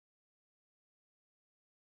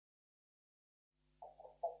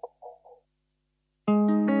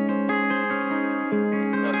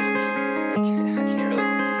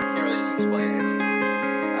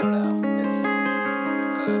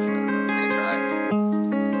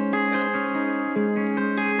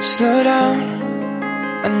Slow down,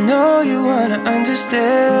 I know you wanna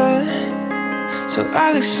understand, so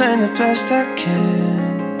I'll explain the best I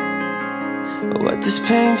can what this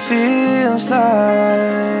pain feels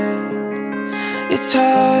like. It's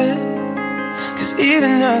hard, cause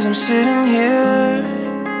even as I'm sitting here,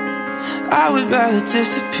 I would rather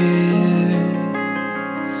disappear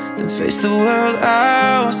than face the world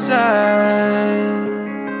outside.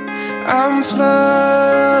 I'm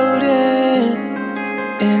floating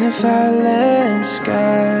in a violent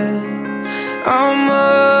sky. I'm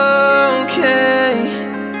okay,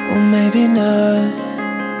 well maybe not.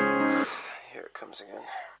 Here it comes again.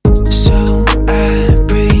 So I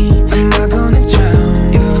breathe, am I gonna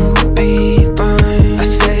drown? You'll be fine, I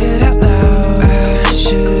say it out loud. I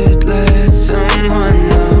should let someone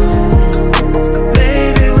know,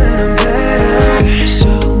 baby, when I'm better.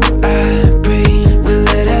 So I breathe, will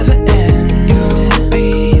it ever end? You'll be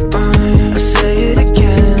fine, I say it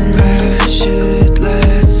again. I should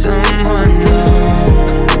let someone know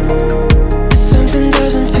that something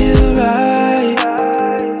doesn't feel right.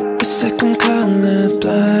 It's like I'm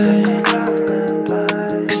colorblind,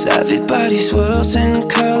 cause everybody's world's in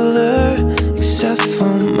color except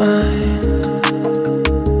for mine.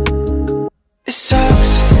 It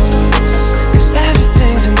sucks, cause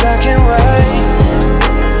everything's in black and white,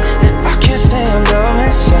 and I can't say I'm numb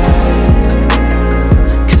inside,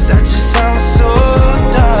 cause that just sounds so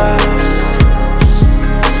dark.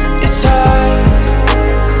 It's hard,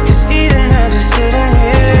 cause even as we're sitting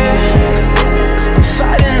here, I'm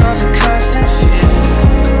fighting off a constant fear,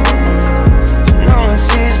 but no one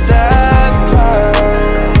sees that part.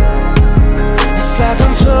 It's like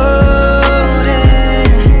I'm floating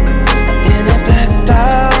in a blacked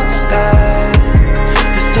out sky.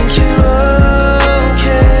 You think you're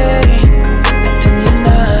okay, but then you're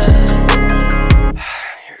not.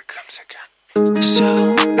 Here it comes again. So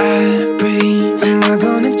I breathe, am I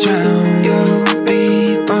gonna drown? You'll be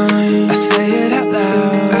fine, I say it out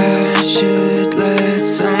loud. I should let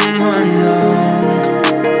someone know,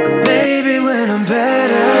 baby, when I'm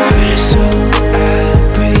better. So I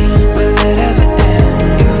breathe, will it ever end?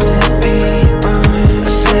 You'll be fine, I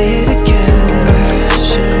say it again. I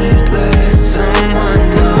should let someone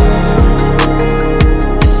know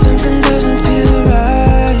that something doesn't feel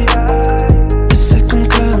right. It's like I'm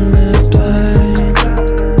colorblind,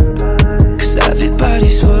 cause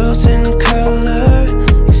everybody's world's in color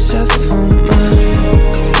except for mine.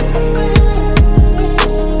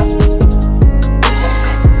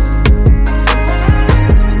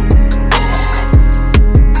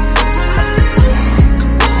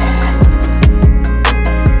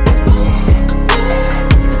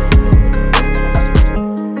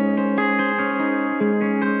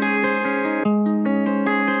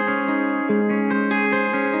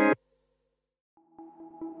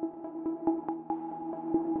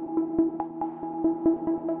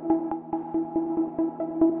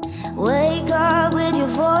 Wake up with your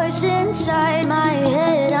voice inside my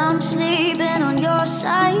head. I'm sleeping on your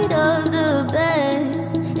side of the bed.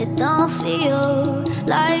 It don't feel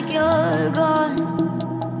like you're gone.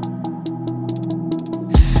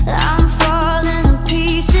 I'm falling to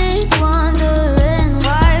pieces, wondering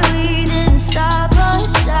why we didn't stop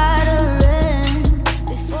us shattering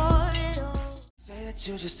before it all. Say that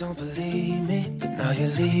you just don't believe me, but now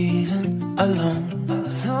you're leaving alone.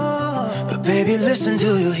 But baby, listen,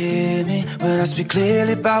 do you hear me when I speak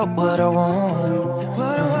clearly about what I want?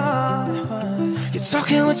 You're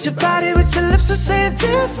talking with your body, with your lips are saying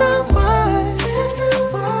different words.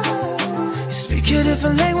 You speak a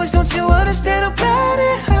different language, don't you understand how bad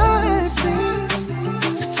it hurts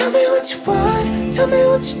me? So tell me what you want, tell me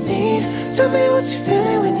what you need, tell me what you're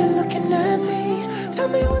feeling when you're looking at me. Tell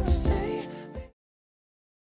me what to say.